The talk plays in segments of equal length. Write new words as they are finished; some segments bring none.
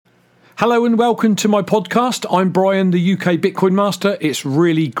Hello and welcome to my podcast. I'm Brian, the UK Bitcoin Master. It's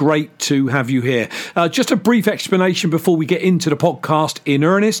really great to have you here. Just a brief explanation before we get into the podcast in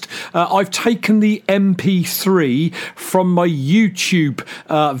earnest. I've taken the MP3 from my YouTube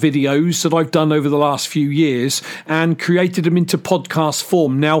videos that I've done over the last few years and created them into podcast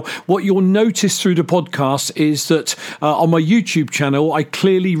form. Now, what you'll notice through the podcast is that on my YouTube channel, I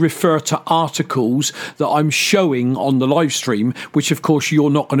clearly refer to articles that I'm showing on the live stream, which of course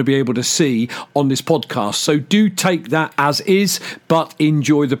you're not going to be able to see on this podcast. So do take that as is, but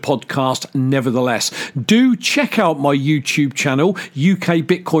enjoy the podcast nevertheless. Do check out my YouTube channel,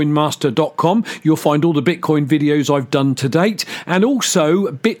 ukbitcoinmaster.com. You'll find all the Bitcoin videos I've done to date. And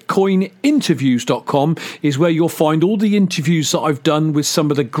also bitcoininterviews.com is where you'll find all the interviews that I've done with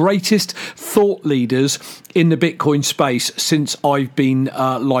some of the greatest thought leaders in the Bitcoin space since I've been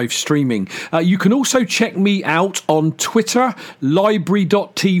live streaming. You can also check me out on Twitter,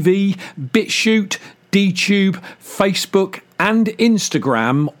 library.tv, BitChute, DTube, Facebook and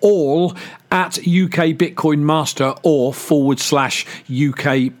Instagram, all at UK Bitcoin Master or / UK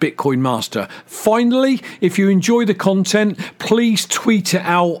Bitcoin Master. Finally, if you enjoy the content, please tweet it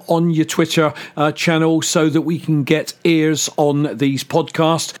out on your Twitter channel so that we can get ears on these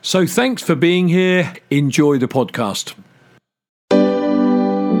podcasts. So thanks for being here. Enjoy the podcast.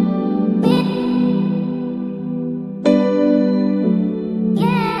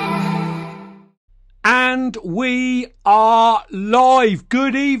 And we are live.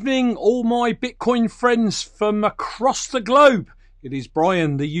 Good evening, all my Bitcoin friends from across the globe. It is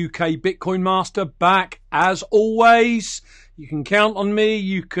Brian, the UK Bitcoin Master, back as always. You can count on me.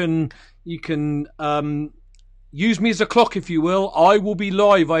 You can use me as a clock, if you will. I will be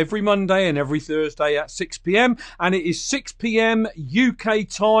live every Monday and every Thursday at 6 p.m. And it is 6 p.m. UK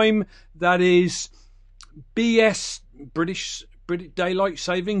time. That is BS, British Daylight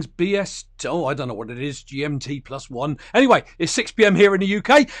Savings, BS, I don't know what it is, GMT +1. Anyway, it's 6 p.m. here in the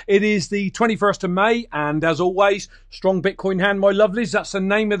UK. It is the 21st of May, and as always, strong Bitcoin hand, my lovelies. That's the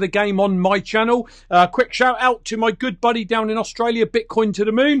name of the game on my channel. Quick shout out to my good buddy down in Australia, Bitcoin to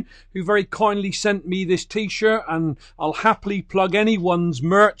the Moon, who very kindly sent me this t-shirt, and I'll happily plug anyone's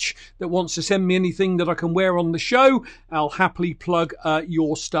merch that wants to send me anything that I can wear on the show. I'll happily plug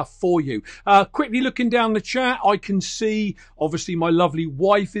your stuff for you. Quickly looking down the chat, I can see, obviously, my lovely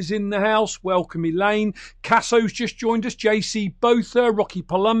wife is in the house. Welcome, Elaine. Casso's just joined us. JC Botha, Rocky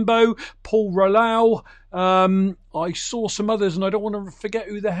Palumbo, Paul Rolau. I saw some others and I don't want to forget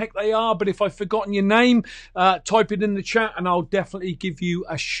who the heck they are, but if I've forgotten your name, type it in the chat and I'll definitely give you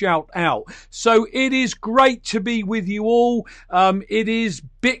a shout out. So it is great to be with you all. It is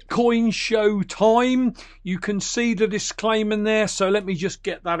Bitcoin show time. You can see the disclaimer there, so let me just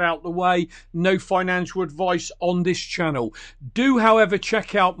get that out the way. No financial advice on this channel. Do, however,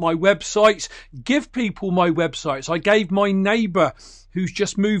 check out my websites. Give people my websites. I gave my neighbour who's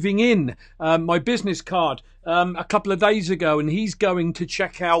just moving in my business card a couple of days ago, and he's going to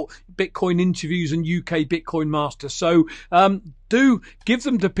check out Bitcoin Interviews and UK Bitcoin Master. So do give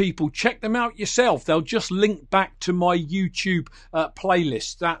them to people. Check them out yourself. They'll just link back to my YouTube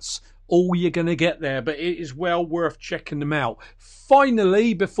playlist. That's all you're going to get there, but it is well worth checking them out.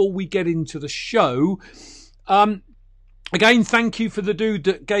 Finally, before we get into the show, again, thank you for the dude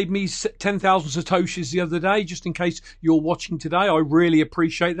that gave me 10,000 Satoshis the other day, just in case you're watching today. I really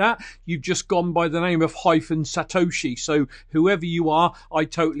appreciate that. You've just gone by the name of Satoshi. So whoever you are, I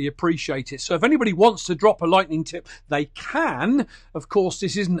totally appreciate it. So if anybody wants to drop a lightning tip, they can. Of course,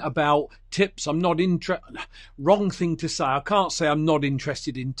 this isn't about tips. I'm not wrong thing to say. I can't say I'm not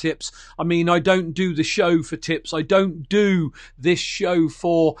interested in tips. I mean, I don't do the show for tips. I don't do this show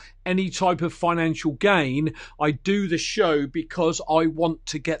for any type of financial gain. I do the show because I want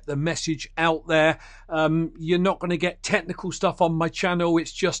to get the message out there. You're not going to get technical stuff on my channel.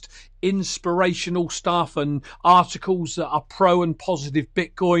 It's just inspirational stuff and articles that are pro and positive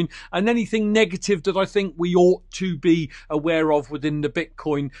Bitcoin, and anything negative that I think we ought to be aware of within the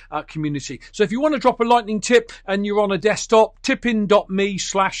Bitcoin community. So if you want to drop a lightning tip and you're on a desktop,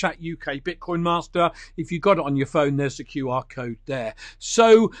 tippin.me/@UK Bitcoin Master. If you got it on your phone, there's the QR code there.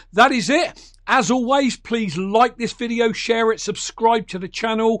 So that is it. As always, please like this video, share it, subscribe to the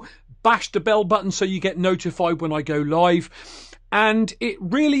channel, bash the bell button so you get notified when I go live. And it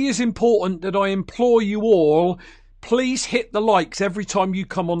really is important that I implore you all, please hit the likes every time you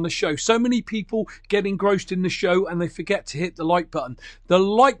come on the show. So many people get engrossed in the show and they forget to hit the like button. The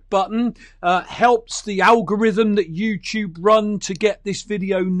like button helps the algorithm that YouTube run to get this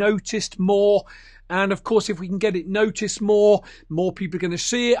video noticed more. And of course, if we can get it noticed more people are going to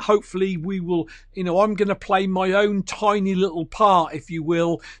see it. Hopefully we will, I'm going to play my own tiny little part, if you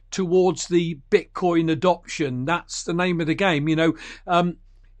will, towards the Bitcoin adoption. That's the name of the game.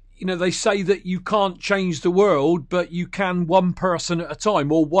 They say that you can't change the world, but you can one person at a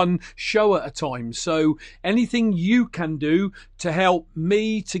time or one show at a time. So anything you can do to help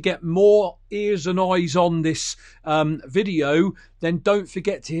me to get more ears and eyes on this video, then don't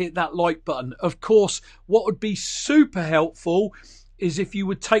forget to hit that like button. Of course, what would be super helpful is if you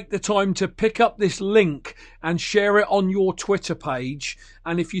would take the time to pick up this link and share it on your Twitter page.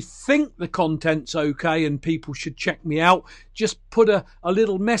 And if you think the content's okay and people should check me out, just put a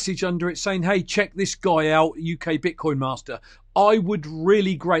little message under it saying, hey, check this guy out, UK Bitcoin Master. I would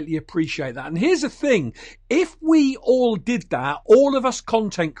really greatly appreciate that. And here's the thing. If we all did that, all of us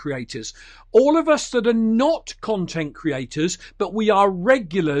content creators, all of us that are not content creators, but we are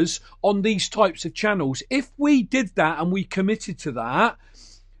regulars on these types of channels, if we did that and we committed to that,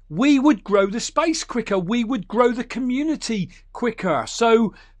 we would grow the space quicker. We would grow the community quicker.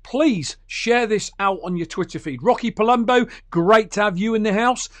 So please share this out on your Twitter feed. Rocky Palumbo, great to have you in the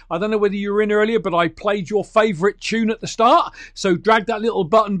house. I don't know whether you were in earlier, but I played your favourite tune at the start. So drag that little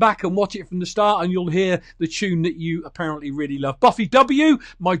button back and watch it from the start and you'll hear the tune that you apparently really love. Buffy W,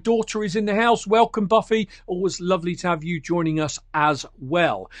 my daughter, is in the house. Welcome, Buffy. Always lovely to have you joining us as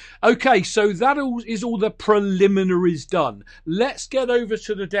well. Okay, so that is all the preliminaries done. Let's get over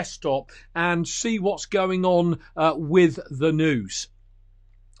to the desktop and see what's going on with the news.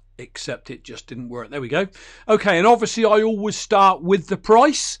 Except it just didn't work. There we go. Okay, and obviously I always start with the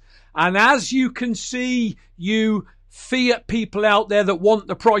price. And as you can see, you fiat people out there that want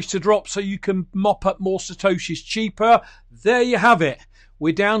the price to drop so you can mop up more Satoshis cheaper, there you have it.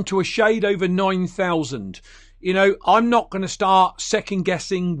 We're down to a shade over 9,000. I'm not going to start second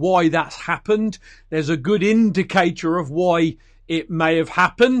guessing why that's happened. There's a good indicator of why it may have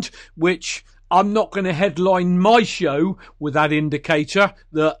happened, which I'm not going to headline my show with that indicator.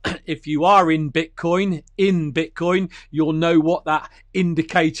 That if you are in Bitcoin, you'll know what that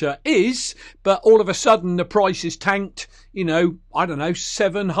indicator is. But all of a sudden the price is tanked, I don't know,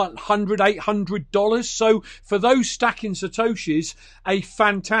 $700, $800. So for those stacking Satoshis, a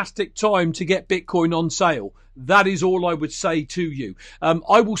fantastic time to get Bitcoin on sale. That is all I would say to you.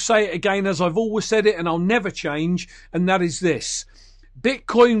 I will say it again as I've always said it and I'll never change. And that is this.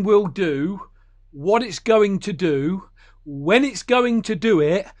 Bitcoin will do what it's going to do, when it's going to do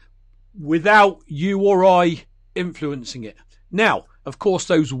it, without you or I influencing it. Now, of course,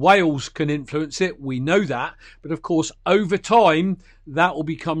 those whales can influence it. We know that. But of course, over time, that will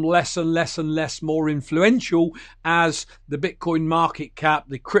become less and less and less more influential as the Bitcoin market cap,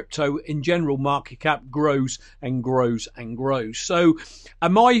 the crypto in general market cap grows and grows and grows. So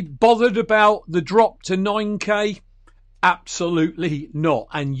am I bothered about the drop to 9K? Absolutely not.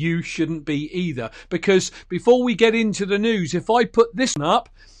 And you shouldn't be either. Because before we get into the news, if I put this one up,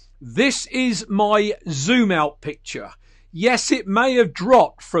 this is my zoom out picture. Yes, it may have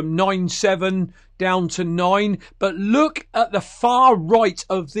dropped from 9.7 down to 9, but look at the far right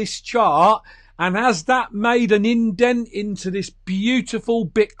of this chart. And has that made an indent into this beautiful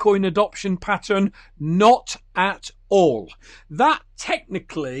Bitcoin adoption pattern? Not at all. That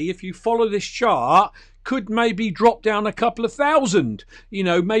technically, if you follow this chart, could maybe drop down a couple of thousand,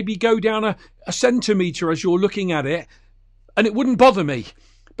 maybe go down a centimetre as you're looking at it, and it wouldn't bother me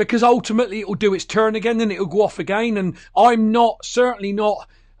because ultimately it will do its turn again and it will go off again. And I'm certainly not,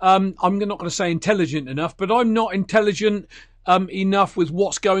 I'm not going to say intelligent enough, but I'm not intelligent enough with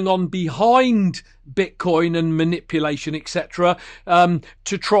what's going on behind Bitcoin and manipulation, etc.,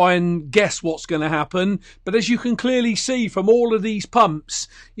 to try and guess what's going to happen. But as you can clearly see from all of these pumps,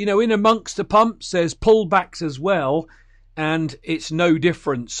 in amongst the pumps, there's pullbacks as well, and it's no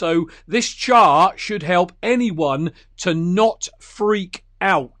different. So this chart should help anyone to not freak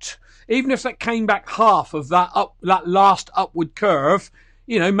out. Even if that came back half of that last upward curve,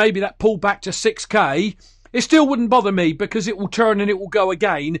 maybe that pulled back to 6K, it still wouldn't bother me because it will turn and it will go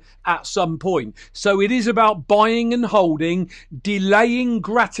again at some point. So it is about buying and holding, delaying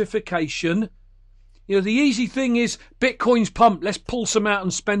gratification. The easy thing is Bitcoin's pumped. Let's pull some out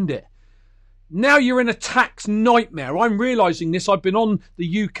and spend it. Now you're in a tax nightmare. I'm realising this. I've been on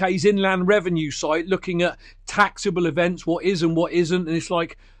the UK's Inland Revenue site looking at taxable events, what is and what isn't. And it's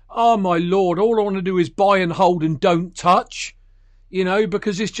like, oh my Lord, all I want to do is buy and hold and don't touch.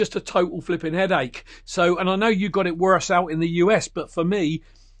 Because it's just a total flipping headache. So, and I know you got it worse out in the US, but for me,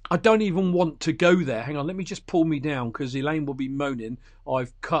 I don't even want to go there. Hang on, let me just pull me down because Elaine will be moaning.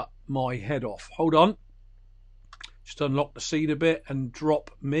 I've cut my head off. Hold on. Just unlock the seed a bit and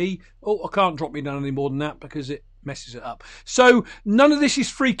drop me. Oh, I can't drop me down any more than that because it messes it up. So none of this is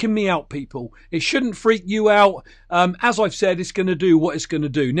freaking me out, people. It shouldn't freak you out. As I've said, it's going to do what it's going to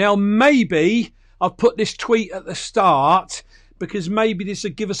do. Now, maybe I've put this tweet at the start because maybe this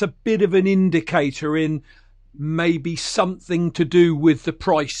will give us a bit of an indicator in maybe something to do with the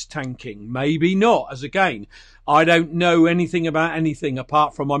price tanking. Maybe not. As again, I don't know anything about anything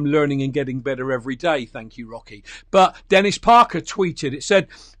apart from I'm learning and getting better every day. Thank you, Rocky. But Dennis Parker tweeted, it said,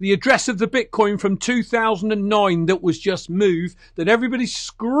 the address of the Bitcoin from 2009 that was just moved, that everybody's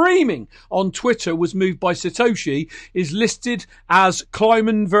screaming on Twitter was moved by Satoshi, is listed as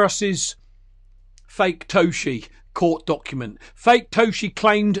Kleiman versus Fake Toshi court document. Fake Toshi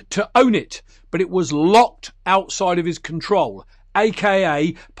claimed to own it, but it was locked outside of his control,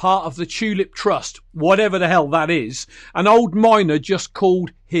 aka part of the Tulip Trust, whatever the hell that is. An old miner just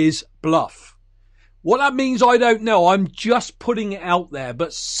called his bluff. What that means, I don't know. I'm just putting it out there,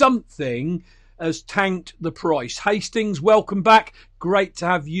 but something has tanked the price. Hastings, welcome back. Great to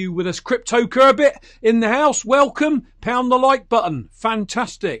have you with us. Crypto Kerbit in the house, welcome. Pound the like button.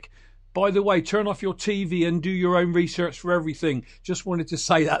 Fantastic. By the way, turn off your TV and do your own research for everything. Just wanted to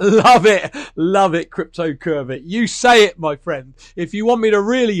say that. Love it, Crypto Curvit. You say it, my friend. If you want me to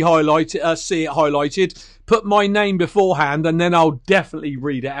really highlight it, see it highlighted, put my name beforehand, and then I'll definitely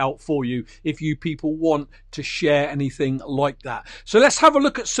read it out for you if you people want to share anything like that. So let's have a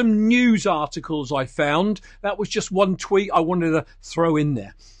look at some news articles I found. That was just one tweet I wanted to throw in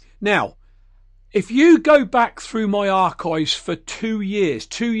there. Now, if you go back through my archives for 2 years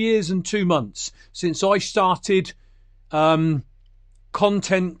and 2 months since I started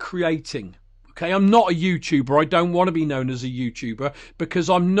content creating, okay, I'm not a YouTuber. I don't want to be known as a YouTuber because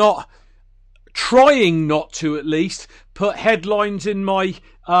I'm not trying not to, at least, put headlines in my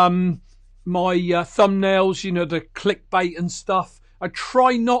thumbnails, you know, the clickbait and stuff. I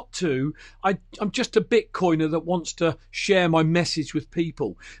try not to. I'm just a Bitcoiner that wants to share my message with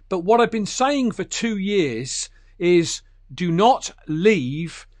people. But what I've been saying for 2 years is do not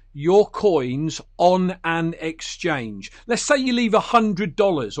leave your coins on an exchange. Let's say you leave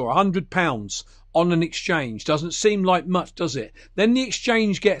 $100 or £100 on an exchange. Doesn't seem like much, does it? Then the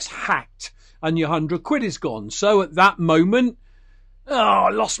exchange gets hacked and your 100 quid is gone. So at that moment,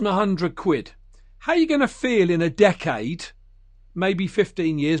 I lost my 100 quid. How are you going to feel in a decade? Maybe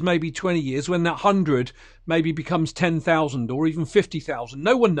 15 years, maybe 20 years, when that 100 maybe becomes 10,000 or even 50,000.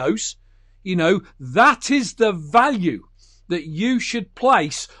 No one knows. You know, that is the value that you should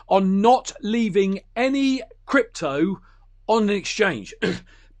place on not leaving any crypto on an exchange.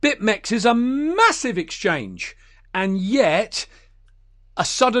 Bitmex is a massive exchange, and yet a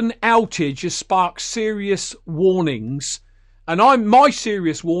sudden outage has sparked serious warnings. And my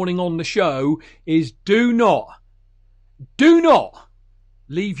serious warning on the show is do not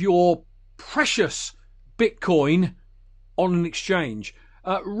leave your precious Bitcoin on an exchange.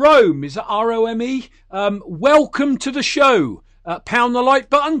 Rome, is that R-O-M-E? Welcome to the show. Pound the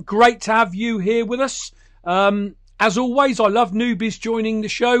like button. Great to have you here with us. As always, I love newbies joining the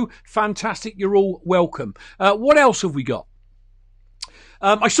show. Fantastic. You're all welcome. What else have we got?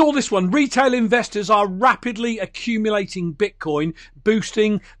 I saw this one. Retail investors are rapidly accumulating Bitcoin,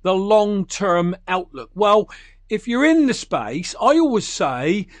 boosting the long-term outlook. Well, if you're in the space, I always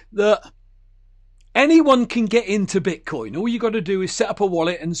say that anyone can get into Bitcoin. All you got to do is set up a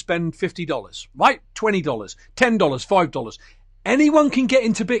wallet and spend $50, right? $20, $10, $5. Anyone can get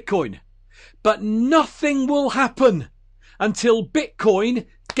into Bitcoin, but nothing will happen until Bitcoin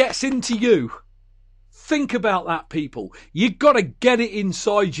gets into you. Think about that, people. You've got to get it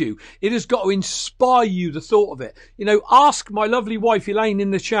inside you. It has got to inspire you, the thought of it. You know, ask my lovely wife, Elaine,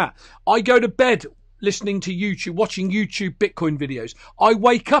 in the chat. I go to bed listening to YouTube, watching YouTube Bitcoin videos. I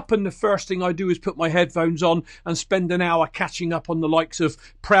wake up and the first thing I do is put my headphones on and spend an hour catching up on the likes of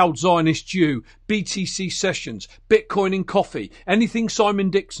Proud Zionist Jew, BTC Sessions, Bitcoin and Coffee, anything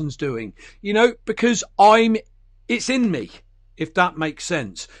Simon Dixon's doing, you know, because it's in me, if that makes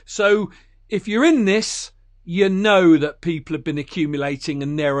sense. So if you're in this, you know that people have been accumulating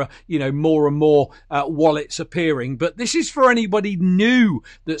and there are, you know, more and more wallets appearing. But this is for anybody new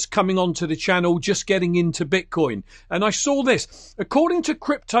that's coming onto the channel, just getting into Bitcoin. And I saw this. According to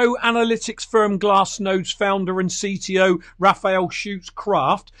crypto analytics firm Glassnode's founder and CTO, Raphael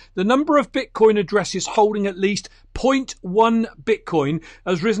Schutz-Kraft, the number of Bitcoin addresses holding at least 0.1 Bitcoin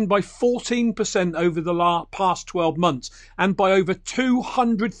has risen by 14% over the past 12 months and by over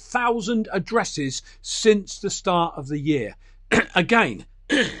 200,000 addresses since the start of the year. Again,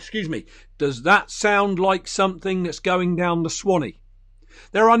 excuse me, does that sound like something that's going down the Swanee?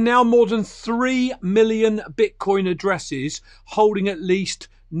 There are now more than 3 million Bitcoin addresses holding at least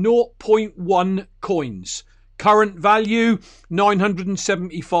 0.1 coins. Current value,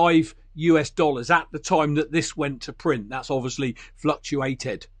 975 US dollars at the time that this went to print. That's obviously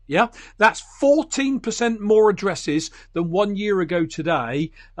fluctuated. Yeah, that's 14% more addresses than 1 year ago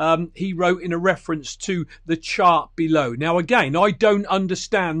today. He wrote in a reference to the chart below. Now, again, I don't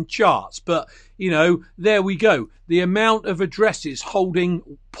understand charts, but, you know, there we go. The amount of addresses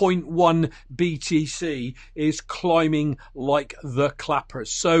holding 0.1 BTC is climbing like the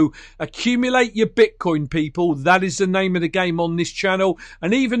clappers. So accumulate your Bitcoin, people. That is the name of the game on this channel.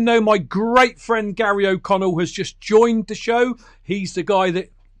 And even though my great friend Gary O'Connell has just joined the show, he's the guy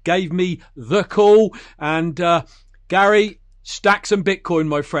that gave me the call. And Gary, stack some Bitcoin,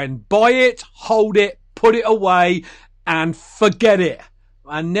 my friend. Buy it, hold it, put it away, and forget it.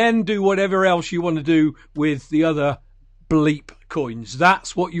 And then do whatever else you want to do with the other bleep coins.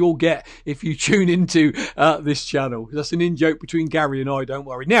 That's what you'll get if you tune into this channel. That's an in-joke between Gary and I, don't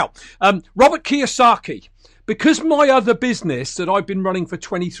worry. Now, Robert Kiyosaki. Because my other business that I've been running for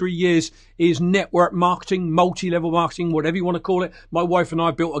 23 years is network marketing, multi-level marketing, whatever you want to call it. My wife and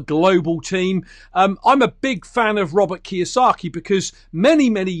I built a global team. I'm a big fan of Robert Kiyosaki because many,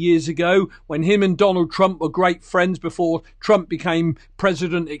 many years ago, when him and Donald Trump were great friends before Trump became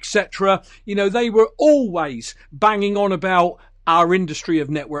president, etc., you know, they were always banging on about our industry of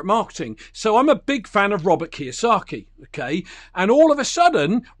network marketing. So I'm a big fan of Robert Kiyosaki, okay? And all of a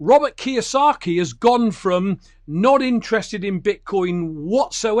sudden, Robert Kiyosaki has gone from not interested in Bitcoin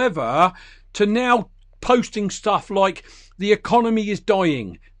whatsoever to now posting stuff like the economy is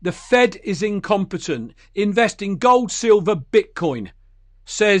dying, the Fed is incompetent, invest in gold, silver, Bitcoin,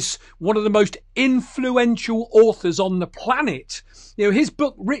 says one of the most influential authors on the planet. You know, his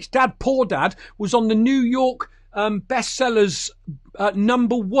book, Rich Dad, Poor Dad, was on the New York bestsellers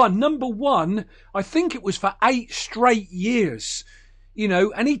number one, I think it was for 8 straight years, you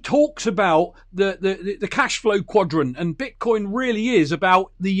know, and he talks about the cash flow quadrant, and Bitcoin really is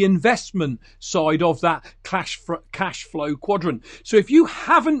about the investment side of that cash flow quadrant. So if you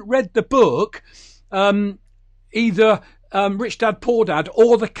haven't read the book, either Rich Dad, Poor Dad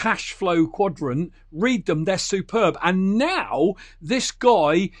or the Cash Flow Quadrant, read them. They're superb. And now this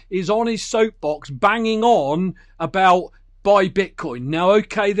guy is on his soapbox banging on about buy Bitcoin. Now,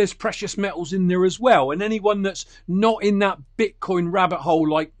 okay, there's precious metals in there as well. And anyone that's not in that Bitcoin rabbit hole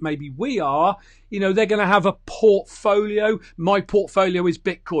like maybe we are, you know, they're going to have a portfolio. My portfolio is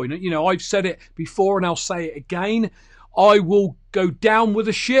Bitcoin. You know, I've said it before and I'll say it again. I will go down with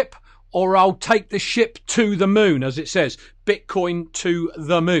a ship, or I'll take the ship to the moon, as it says, Bitcoin to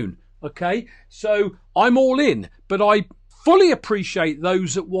the moon. Okay, so I'm all in, but I fully appreciate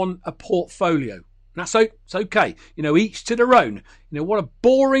those that want a portfolio. That's it's okay. You know, each to their own. You know, what a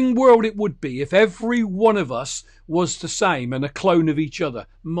boring world it would be if every one of us was the same and a clone of each other.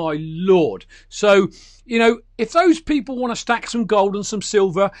 My Lord. So, you know, if those people want to stack some gold and some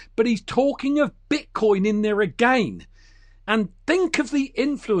silver, but he's talking of Bitcoin in there again. And think of the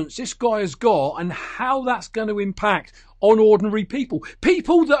influence this guy has got and how that's going to impact on ordinary people.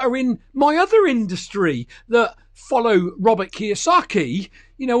 People that are in my other industry that follow Robert Kiyosaki,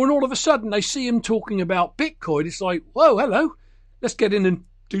 you know, and all of a sudden they see him talking about Bitcoin. It's like, whoa, hello, let's get in and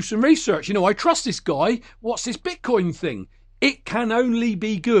do some research. You know, I trust this guy. What's this Bitcoin thing? It can only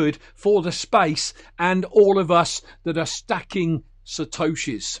be good for the space and all of us that are stacking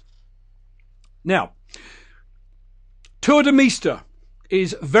Satoshis. Now, Tour de Meester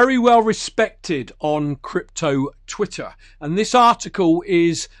is very well respected on crypto Twitter, and this article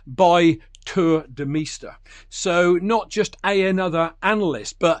is by Tour de Meester. So not just another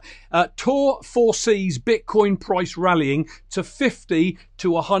analyst, but Tour foresees Bitcoin price rallying to $50,000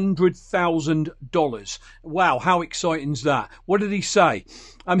 to $100,000. Wow, how exciting is that? What did he say?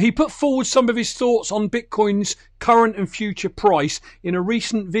 He put forward some of his thoughts on Bitcoin's current and future price in a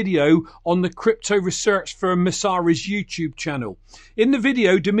recent video on the crypto research firm Messari's YouTube channel. In the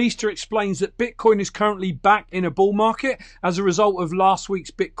video, de Meester explains that Bitcoin is currently back in a bull market as a result of last week's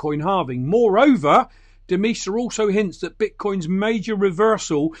Bitcoin halving. Moreover, de Meester also hints that Bitcoin's major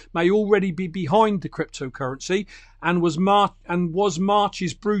reversal may already be behind the cryptocurrency and was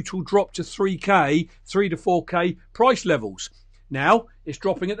March's brutal drop to 3 to 4K price levels. Now, it's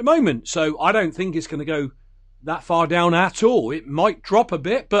dropping at the moment, so I don't think it's going to go that far down at all. It might drop a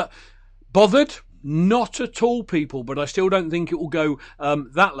bit, but bothered? Not at all, people, but I still don't think it will go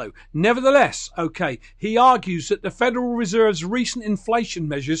that low. Nevertheless, okay, he argues that the Federal Reserve's recent inflation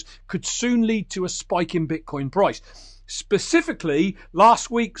measures could soon lead to a spike in Bitcoin price. Specifically,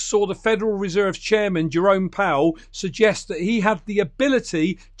 last week saw the Federal Reserve's chairman, Jerome Powell, suggest that he had the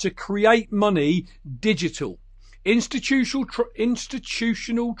ability to create money digital. Institutional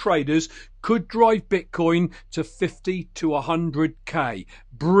traders could drive Bitcoin to 50 to 100k.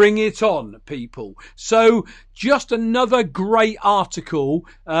 Bring it on, people. So just another great article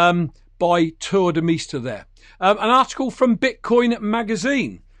by Tour de Mister there. An article from Bitcoin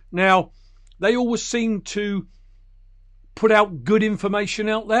Magazine. Now, they always seem to put out good information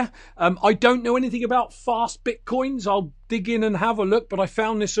out there. I don't know anything about FastBitcoins. I'll dig in and have a look, but I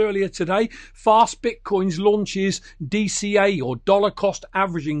found this earlier today. FastBitcoins launches DCA, or dollar cost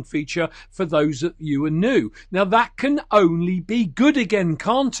averaging feature, for those of you who are new. Now that can only be good again,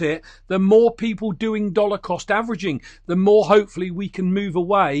 can't it? The more people doing dollar cost averaging, the more hopefully we can move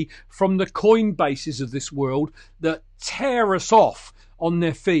away from the Coinbases of this world that tear us off on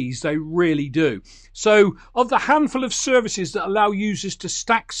their fees. They really do. So of the handful of services that allow users to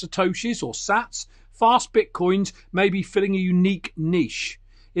stack Satoshis, or sats, FastBitcoins may be filling a unique niche.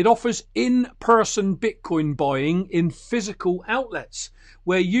 It offers in-person Bitcoin buying in physical outlets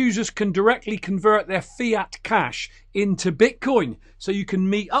where users can directly convert their fiat cash into Bitcoin. So you can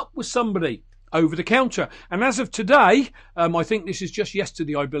meet up with somebody over the counter. And as of today, I think this is just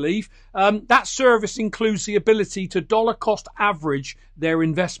yesterday, I believe, that service includes the ability to dollar cost average their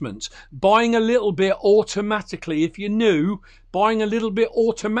investments, buying a little bit automatically. If you're new, buying a little bit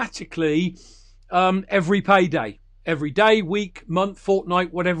automatically every payday. Every day, week, month,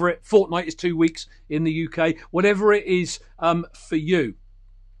 fortnight, whatever it, fortnight is 2 weeks in the UK, whatever it is for you.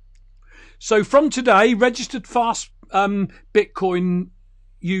 So from today, registered Fast Bitcoin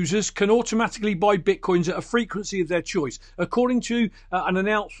users can automatically buy Bitcoins at a frequency of their choice, according to an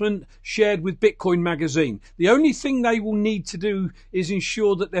announcement shared with Bitcoin Magazine. The only thing they will need to do is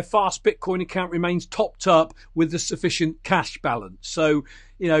ensure that their Fast Bitcoin account remains topped up with the sufficient cash balance. So,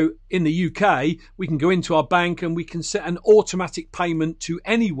 you know, in the UK, we can go into our bank and we can set an automatic payment to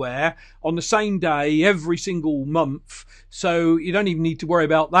anywhere on the same day every single month. So you don't even need to worry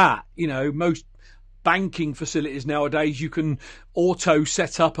about that. You know, most banking facilities nowadays, you can auto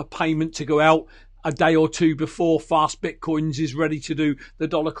set up a payment to go out a day or two before FastBitcoins is ready to do the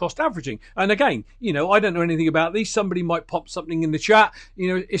dollar cost averaging. And again, you know, I don't know anything about these. Somebody might pop something in the chat. You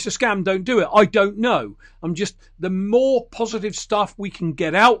know, it's a scam. Don't do it. I don't know. I'm just, the more positive stuff we can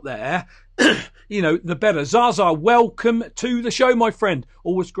get out there, you know, the better. Zaza, welcome to the show, my friend.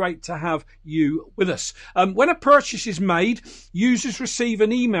 Always great to have you with us. When a purchase is made, users receive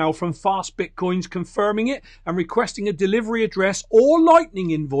an email from FastBitcoins confirming it and requesting a delivery address or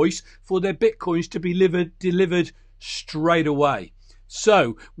Lightning invoice for their Bitcoins to be delivered straight away.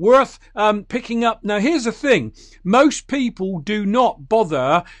 So, worth picking up. Now, here's the thing. Most people do not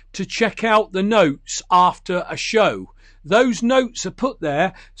bother to check out the notes after a show. Those notes are put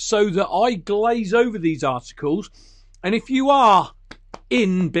there so that I glaze over these articles. And if you are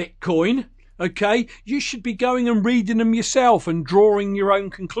in Bitcoin, okay, you should be going and reading them yourself and drawing your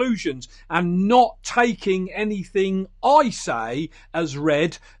own conclusions and not taking anything I say as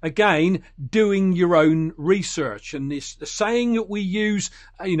read. Again, doing your own research. And this, the saying that we use,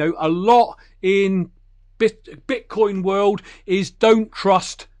 you know, a lot in Bitcoin world is don't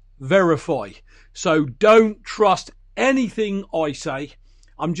trust, verify. So don't trust anything I say.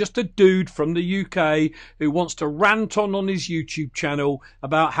 I'm just a dude from the UK who wants to rant on his YouTube channel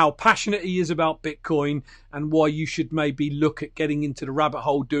about how passionate he is about Bitcoin and why you should maybe look at getting into the rabbit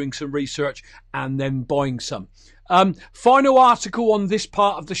hole, doing some research and then buying some. Final article on this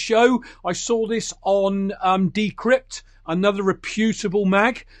part of the show. I saw this on Decrypt, another reputable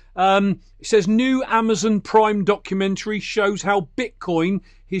mag. It says new Amazon Prime documentary shows how Bitcoin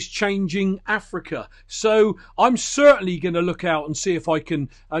is changing Africa. So I'm certainly going to look out and see if I can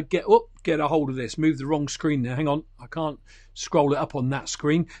get a hold of this. Move the wrong screen there. Hang on. I can't scroll it up on that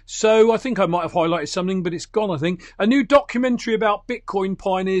screen. So I think I might have highlighted something, but it's gone, I think. A new documentary about Bitcoin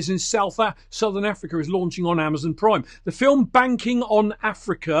pioneers in Southern Africa is launching on Amazon Prime. The film Banking on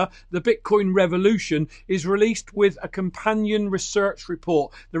Africa, The Bitcoin Revolution, is released with a companion research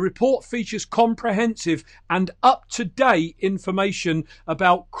report. The report features comprehensive and up-to-date information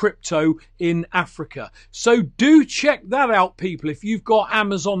about crypto in Africa. So do check that out, people, if you've got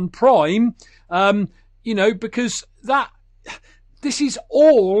Amazon Prime, you know, because this is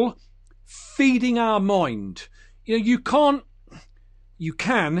all feeding our mind. You know, you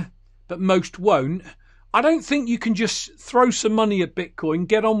can, but most won't. I don't think you can just throw some money at Bitcoin,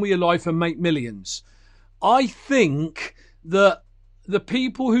 get on with your life and make millions. I think that the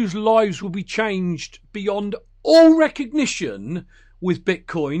people whose lives will be changed beyond all recognition with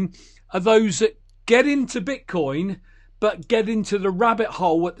Bitcoin are those that get into Bitcoin but get into the rabbit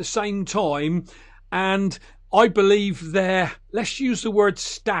hole at the same time. And I believe let's use the word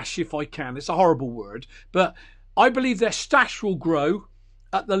stash if I can. It's a horrible word, but I believe their stash will grow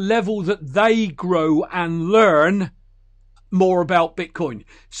at the level that they grow and learn more about Bitcoin.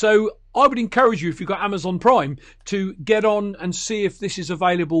 So I would encourage you, if you've got Amazon Prime, to get on and see if this is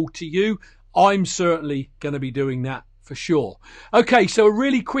available to you. I'm certainly going to be doing that for sure. Okay, so a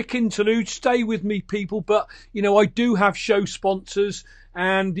really quick interlude. Stay with me, people, but I do have show sponsors,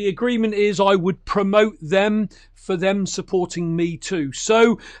 and the agreement is I would promote them for them supporting me too.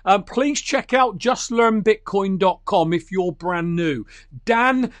 So please check out justlearnbitcoin.com if you're brand new.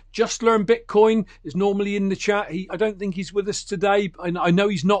 Dan, Just Learn Bitcoin, is normally in the chat. I don't think he's with us today. I know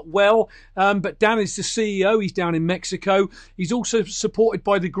he's not well, but Dan is the CEO. He's down in Mexico. He's also supported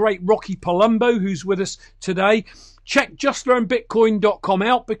by the great Rocky Palumbo, who's with us today. Check justlearnbitcoin.com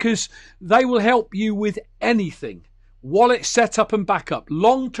out, because they will help you with anything. Wallet setup and backup,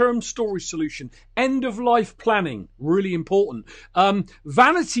 long-term storage solution, end-of-life planning, really important.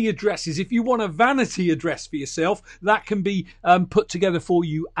 Vanity addresses, if you want a vanity address for yourself, that can be put together for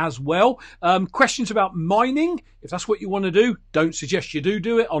you as well. Questions about mining, if that's what you want to do. Don't suggest you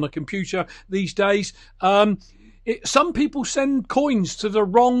do it on a computer these days. Some people send coins to the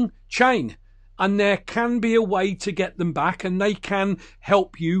wrong chain, and there can be a way to get them back, and they can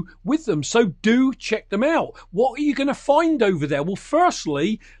help you with them. So do check them out. What are you going to find over there? Well,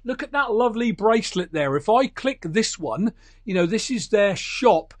 firstly, look at that lovely bracelet there. If I click this one, this is their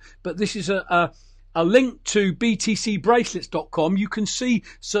shop, but this is a link to btcbracelets.com. You can see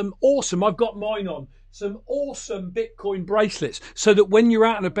some awesome, I've got mine on, some awesome Bitcoin bracelets, so that when you're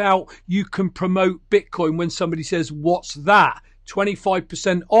out and about, you can promote Bitcoin when somebody says, "What's that?"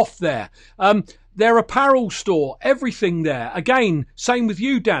 25% off there. Their apparel store, everything there. Again, same with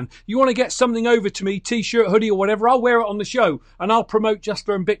you, Dan. You want to get something over to me, t-shirt, hoodie or whatever, I'll wear it on the show, and I'll promote Just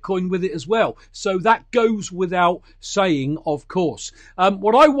Learn Bitcoin with it as well. So that goes without saying, of course.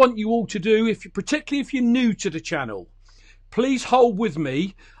 What I want you all to do, particularly if you're new to the channel, please hold with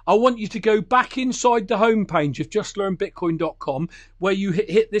me. I want you to go back inside the homepage of justlearnbitcoin.com, where you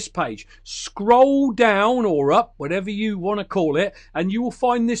hit this page. Scroll down or up, whatever you want to call it, and you will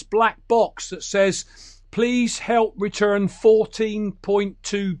find this black box that says, "Please help return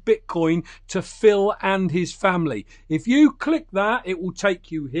 14.2 Bitcoin to Phil and his family." If you click that, it will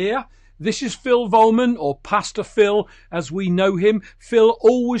take you here. This is Phil Volman, or Pastor Phil as we know him. Phil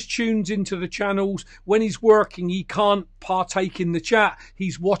always tunes into the channels. When he's working, he can't partake in the chat.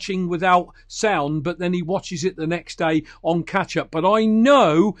 He's watching without sound, but then he watches it the next day on catch up. But I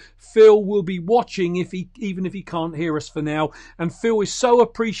know Phil will be watching even if he can't hear us for now. And Phil is so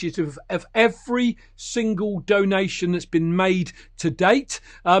appreciative of every single donation that's been made to date.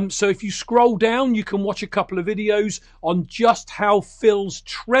 So if you scroll down, you can watch a couple of videos on just how Phil's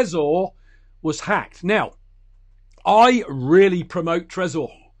Trezor was hacked. Now, I really promote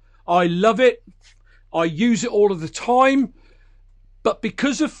Trezor. I love it. I use it all of the time. But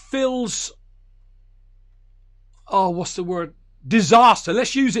because of Phil's, disaster.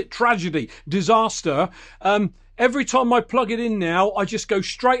 Let's use it, tragedy, disaster. Every time I plug it in now, I just go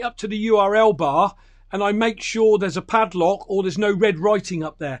straight up to the URL bar, and I make sure there's a padlock or there's no red writing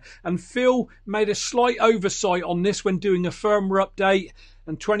up there. And Phil made a slight oversight on this when doing a firmware update,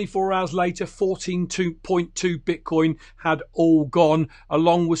 and 24 hours later, 14.2 Bitcoin had all gone,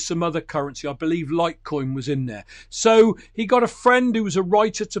 along with some other currency. I believe Litecoin was in there. So he got a friend who was a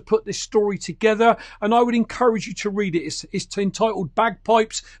writer to put this story together, and I would encourage you to read it. It's entitled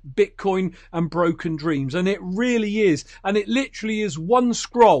Bagpipes, Bitcoin and Broken Dreams, and it really is. And it literally is one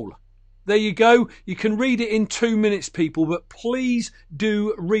scroll. There you go. You can read it in 2 minutes, people, but please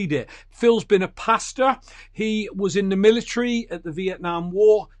do read it. Phil's been a pastor. He was in the military at the Vietnam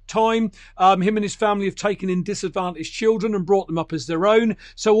War time. Him and his family have taken in disadvantaged children and brought them up as their own.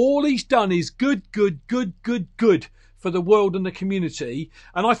 So all he's done is good for the world and the community.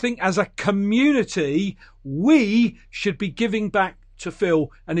 And I think as a community, we should be giving back to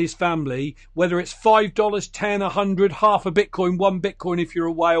Phil and his family, whether it's $5, $10, $100, half a Bitcoin, 1 Bitcoin if you're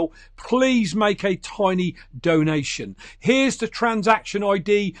a whale. Please make a tiny donation. Here's the transaction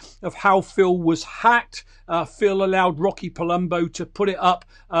ID of how Phil was hacked. Phil allowed Rocky Palumbo to put it up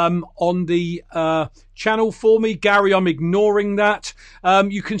on the channel for me. Gary, I'm ignoring that.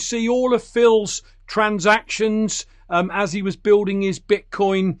 You can see all of Phil's transactions as he was building his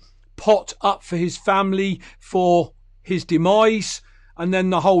Bitcoin pot up for his family for his demise. And then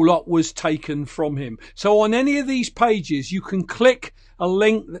the whole lot was taken from him. So on any of these pages, you can click a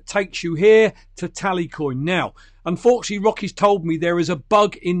link that takes you here to Tallycoin. Now, unfortunately, Rocky's told me there is a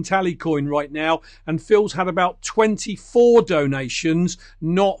bug in Tallycoin right now, and Phil's had about 24 donations,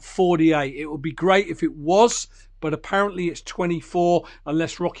 not 48. It would be great if it was, but apparently it's 24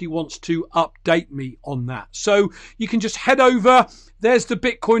 unless Rocky wants to update me on that. So you can just head over. There's the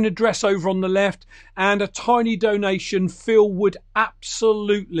Bitcoin address over on the left, and a tiny donation. Phil would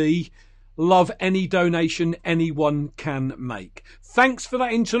absolutely love any donation anyone can make. Thanks for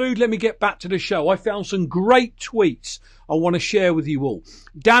that interlude. Let me get back to the show. I found some great tweets I want to share with you all.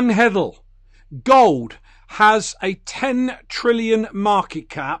 Dan Heddle, gold has a 10 trillion market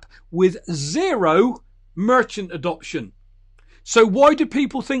cap with 0 merchant adoption. So why do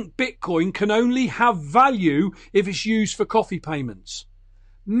people think Bitcoin can only have value if it's used for coffee payments?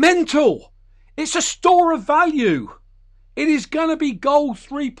 Mental! It's a store of value. It is going to be gold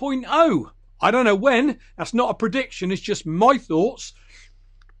 3.0. I don't know when. That's not a prediction. It's just my thoughts.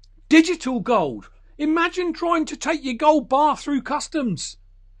 Digital gold. Imagine trying to take your gold bar through customs.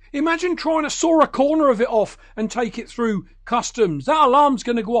 Imagine trying to saw a corner of it off and take it through customs. That alarm's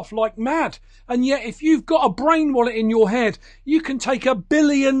going to go off like mad. And yet, if you've got a brain wallet in your head, you can take $1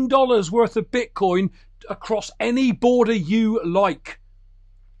 billion worth of Bitcoin across any border you like.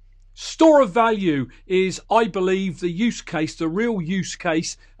 Store of value is, I believe, the use case, the real use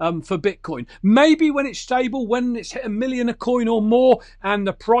case for Bitcoin. Maybe when it's stable, when it's hit $1 million a coin or more and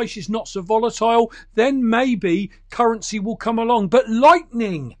the price is not so volatile, then maybe currency will come along. But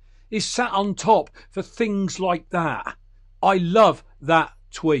Lightning is sat on top for things like that. I love that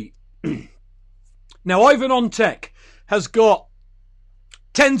tweet. Now, Ivan on Tech has got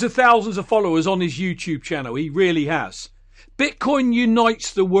tens of thousands of followers on his YouTube channel. He really has. Bitcoin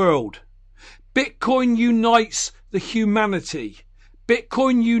unites the world. Bitcoin unites the humanity.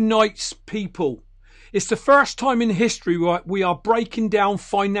 Bitcoin unites people. It's the first time in history where we are breaking down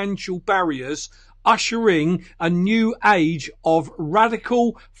financial barriers, ushering a new age of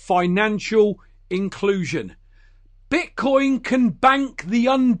radical financial inclusion. Bitcoin can bank the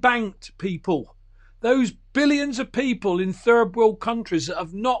unbanked, people. Those billions of people in third world countries that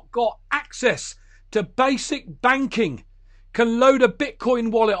have not got access to basic banking can load a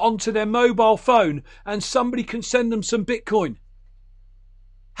Bitcoin wallet onto their mobile phone and somebody can send them some Bitcoin.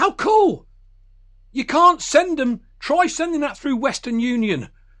 How cool! You can't send them. Try sending that through Western Union.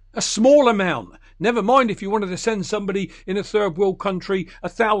 A small amount. Never mind if you wanted to send somebody in a third world country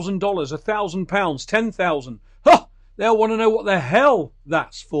 $1,000, £1,000, 10,000. Huh! They'll want to know what the hell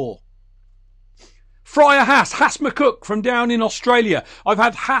that's for. Friar Hass McCook from down in Australia. I've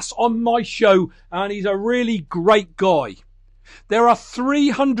had Hass on my show and he's a really great guy. There are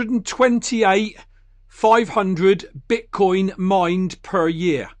 328,500 Bitcoin mined per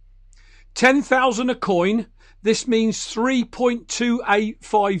year. 10,000 a coin. This means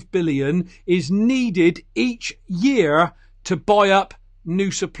 3.285 billion is needed each year to buy up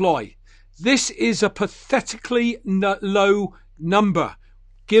new supply. This is a pathetically low number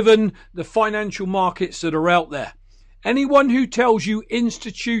given the financial markets that are out there. Anyone who tells you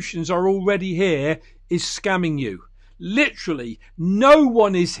institutions are already here is scamming you. Literally, no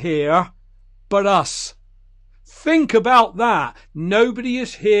one is here but us. Think about that. Nobody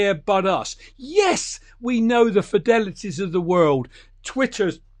is here but us. Yes, we know the Fidelities of the world.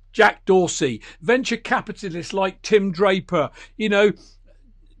 Twitter's Jack Dorsey. Venture capitalists like Tim Draper. You know,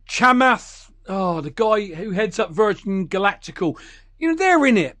 Chamath, the guy who heads up Virgin Galactical. You know, they're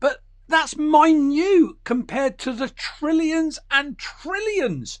in it, but that's minute compared to the trillions and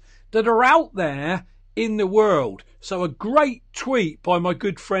trillions that are out there in the world. So a great tweet by my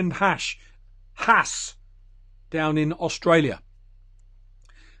good friend Hass down in Australia.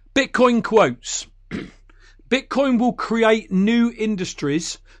 Bitcoin quotes. Bitcoin will create new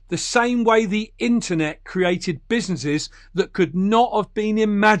industries the same way the internet created businesses that could not have been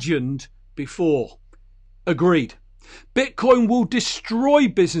imagined before. Agreed. Bitcoin will destroy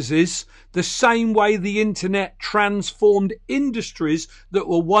businesses the same way the internet transformed industries that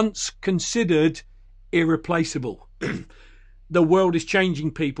were once considered irreplaceable. The world is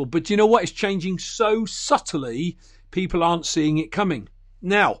changing, people, but you know what? It's changing so subtly, people aren't seeing it coming.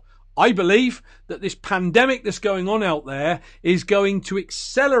 Now, I believe that this pandemic that's going on out there is going to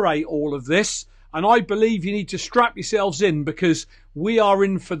accelerate all of this, and I believe you need to strap yourselves in because we are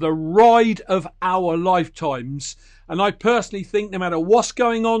in for the ride of our lifetimes. And I personally think no matter what's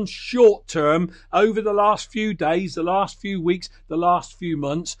going on short term over the last few days, the last few weeks, the last few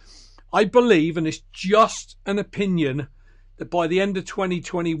months, I believe, and it's just an opinion, that by the end of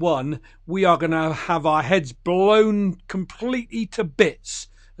 2021, we are going to have our heads blown completely to bits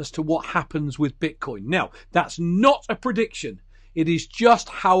as to what happens with Bitcoin. Now, that's not a prediction. It is just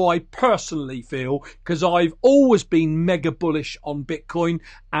how I personally feel, because I've always been mega bullish on Bitcoin,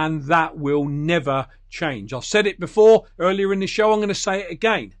 and that will never change. I've said it before earlier in the show. I'm going to say it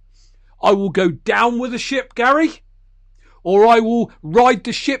again. I will go down with the ship, Gary, or I will ride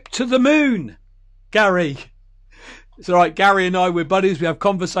the ship to the moon, Gary. It's all right. Gary and I, we're buddies. We have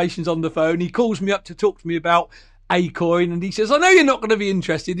conversations on the phone. He calls me up to talk to me about a coin, and he says, I know you're not going to be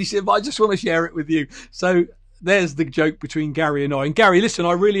interested. He said, but I just want to share it with you. So there's the joke between Gary and I. And Gary, listen,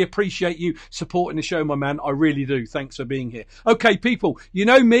 I really appreciate you supporting the show, my man. I really do. Thanks for being here. Okay, people, you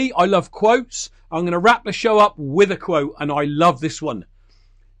know me. I love quotes. I'm going to wrap the show up with a quote, and I love this one.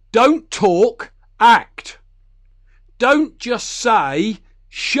 Don't talk, act. Don't just say,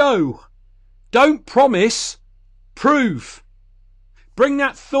 show. Don't promise, prove. Bring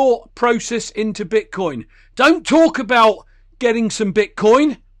that thought process into Bitcoin. Don't talk about getting some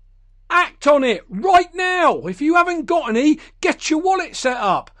Bitcoin. Act on it right now. If you haven't got any, get your wallet set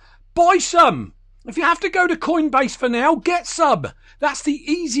up. Buy some. If you have to go to Coinbase for now, get some. That's the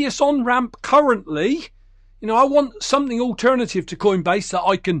easiest on-ramp currently. You know, I want something alternative to Coinbase that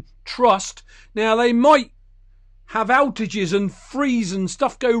I can trust. Now, they might have outages and freeze and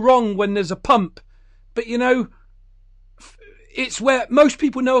stuff go wrong when there's a pump. But, you know, it's where most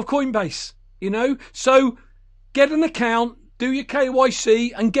people know of Coinbase, you know. So get an account, do your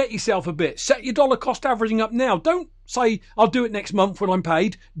KYC and get yourself a bit. Set your dollar cost averaging up now. Don't say, I'll do it next month when I'm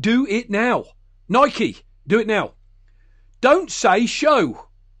paid. Do it now. Nike, do it now. Don't say show.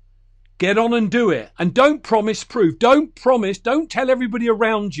 Get on and do it. And don't promise, prove. Don't promise, don't tell everybody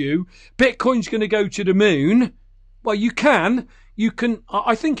around you Bitcoin's going to go to the moon. Well, you can.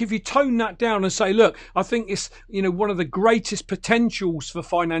 I think if you tone that down and say, look, I think it's, you know, one of the greatest potentials for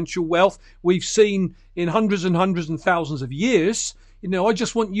financial wealth we've seen in hundreds and hundreds and thousands of years. You know, I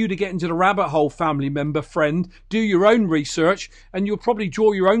just want you to get into the rabbit hole, family member, friend, do your own research, and you'll probably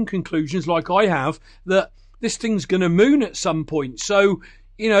draw your own conclusions like I have, that this thing's going to moon at some point. So,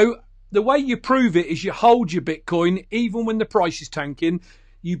 you know, the way you prove it is you hold your Bitcoin, even when the price is tanking.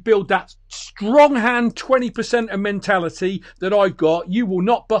 You build that strong hand 20% of mentality that I've got. You will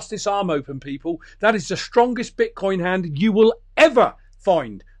not bust this arm open, people. That is the strongest Bitcoin hand you will ever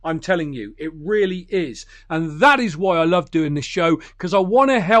find. I'm telling you, it really is. And that is why I love doing this show, because I want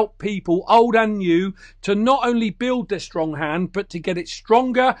to help people, old and new, to not only build their strong hand, but to get it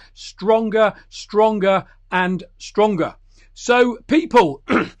stronger, stronger, stronger, and stronger. So, people,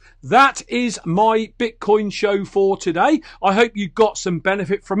 that is my Bitcoin show for today. I hope you got some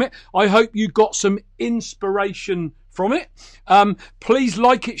benefit from it. I hope you got some inspiration from it. Please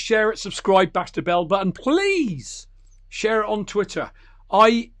like it, share it, subscribe, bash the bell button. Please share it on Twitter.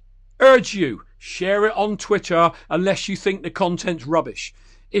 I urge you, share it on Twitter unless you think the content's rubbish.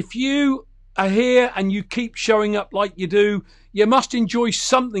 If you are here and you keep showing up like you do, you must enjoy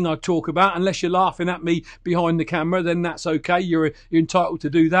something I talk about. Unless you're laughing at me behind the camera, then that's okay. You're entitled to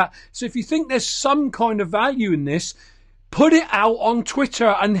do that. So if you think there's some kind of value in this, put it out on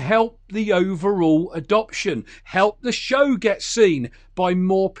Twitter and help the overall adoption. Help the show get seen by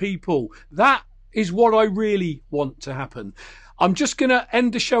more people. That is what I really want to happen. I'm just going to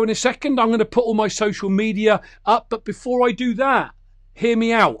end the show in a second. I'm going to put all my social media up. But before I do that, hear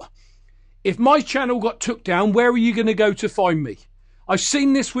me out. If my channel got took down, where are you going to go to find me? I've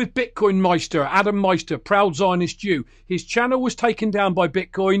seen this with Bitcoin Meister, Adam Meister, proud Zionist Jew. His channel was taken down by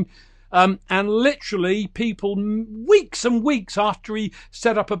Bitcoin, and literally people, weeks and weeks after he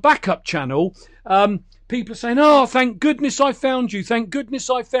set up a backup channel, people are saying, oh, thank goodness I found you. Thank goodness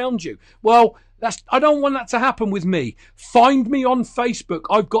I found you. Well, I don't want that to happen with me. Find me on Facebook.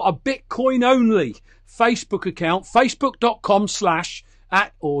 I've got a Bitcoin only Facebook account, facebook.com/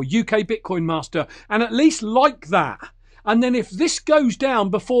 or UK Bitcoin Master, and at least like that. And then if this goes down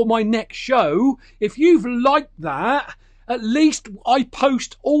before my next show, if you've liked that, at least I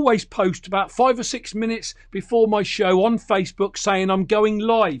always post about 5 or 6 minutes before my show on Facebook saying I'm going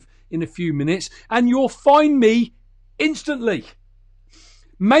live in a few minutes, and you'll find me instantly.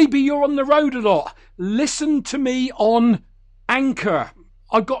 Maybe you're on the road a lot. Listen to me on Anchor.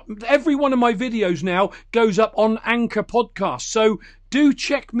 I've got every one of my videos now goes up on Anchor podcast. So do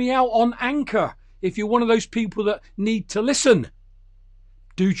check me out on Anchor. If you're one of those people that need to listen,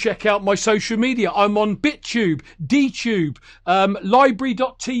 do check out my social media. I'm on BitTube, DTube,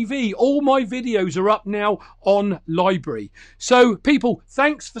 Library.tv. All my videos are up now on Library. So people,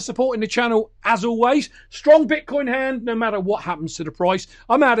 thanks for supporting the channel as always. Strong Bitcoin hand, no matter what happens to the price.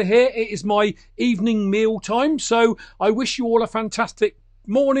 I'm out of here. It is my evening meal time. So I wish you all a fantastic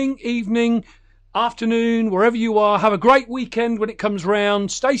morning, evening, afternoon, wherever you are. Have a great weekend when it comes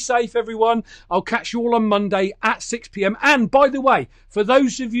round. Stay safe, everyone. I'll catch you all on Monday at 6 p.m. And by the way, for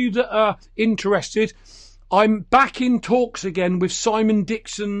those of you that are interested, I'm back in talks again with Simon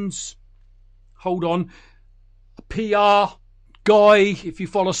Dixon's, hold on, PR guy. If you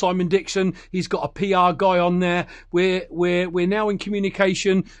follow Simon Dixon, he's got a PR guy on there. We're now in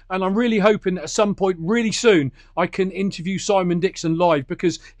communication, and I'm really hoping that at some point really soon I can interview Simon Dixon live,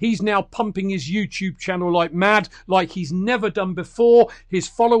 because he's now pumping his YouTube channel like mad, like he's never done before. His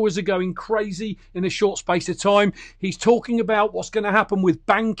followers are going crazy in a short space of time. He's talking about what's going to happen with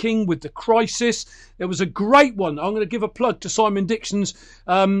banking, with the crisis. There was a great one. I'm going to give a plug to Simon Dixon's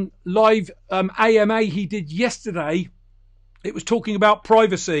live AMA he did yesterday. It was talking about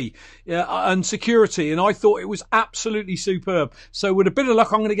privacy and security, and I thought it was absolutely superb. So with a bit of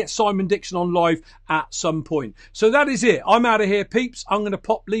luck, I'm going to get Simon Dixon on live at some point. So that is it. I'm out of here, peeps. I'm going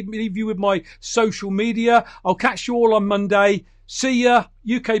to leave you with my social media. I'll catch you all on Monday. See ya.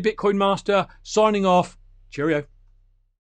 UK Bitcoin Master signing off. Cheerio.